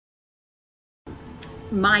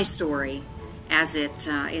my story, as it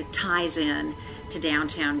ties in to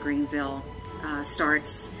downtown Greenville,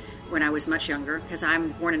 starts when I was much younger, because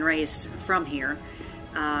I'm born and raised from here.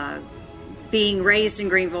 Being raised in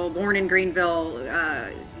Greenville, born in Greenville,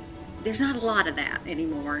 there's not a lot of that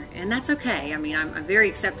anymore, and that's okay. I mean, I'm very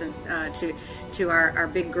acceptant to our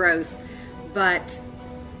big growth, but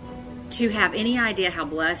to have any idea how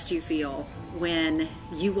blessed you feel when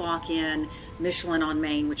you walk in Michelin on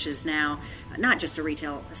Main, which is now not just a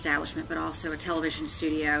retail establishment, but also a television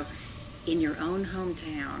studio in your own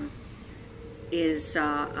hometown, is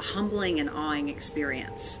a humbling and awing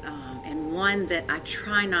experience, and one that I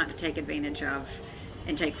try not to take advantage of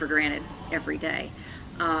and take for granted every day.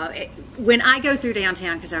 When I go through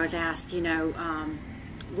downtown, because I was asked,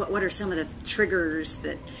 what are some of the triggers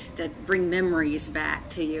that bring memories back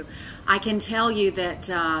to you? I can tell you that,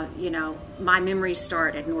 my memories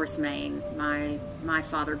start at North Main. My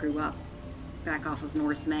father grew up back off of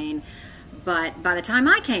North Main, but by the time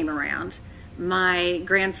I came around, my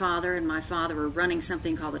grandfather and my father were running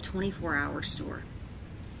something called a 24-hour store.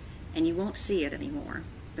 And you won't see it anymore,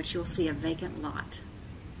 but you'll see a vacant lot.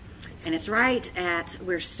 And it's right at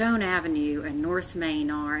where Stone Avenue and North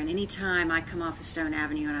Main are, and anytime I come off of Stone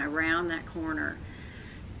Avenue and I round that corner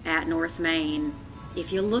at North Main,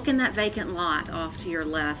 if you look in that vacant lot off to your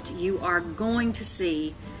left, you are going to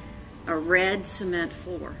see a red cement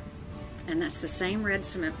floor. And that's the same red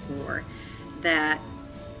cement floor that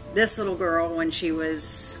this little girl, when she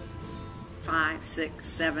was 5, 6,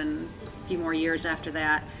 7, a few more years after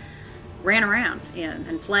that, ran around in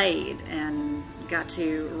and played and got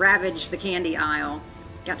to ravage the candy aisle,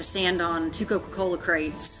 got to stand on 2 Coca-Cola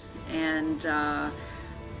crates and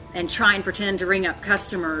try and pretend to ring up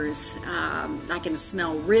customers. I can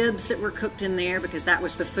smell ribs that were cooked in there because that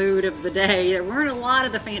was the food of the day. There weren't a lot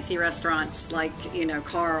of the fancy restaurants like,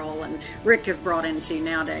 Carl and Rick have brought into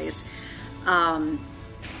nowadays.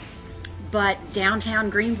 But downtown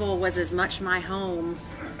Greenville was as much my home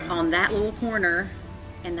on that little corner,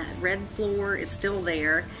 and that red floor is still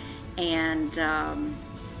there. And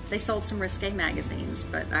they sold some risque magazines,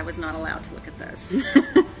 but I was not allowed to look at those.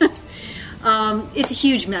 It's a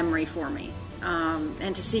huge memory for me.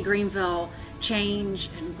 And to see Greenville change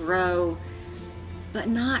and grow, but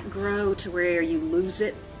not grow to where you lose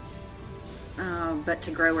it, but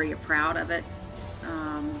to grow where you're proud of it,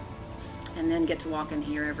 and then get to walk in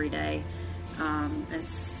here every day.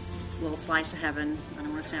 It's a little slice of heaven. I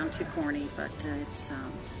don't want to sound too corny, but it's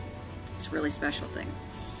a really special thing.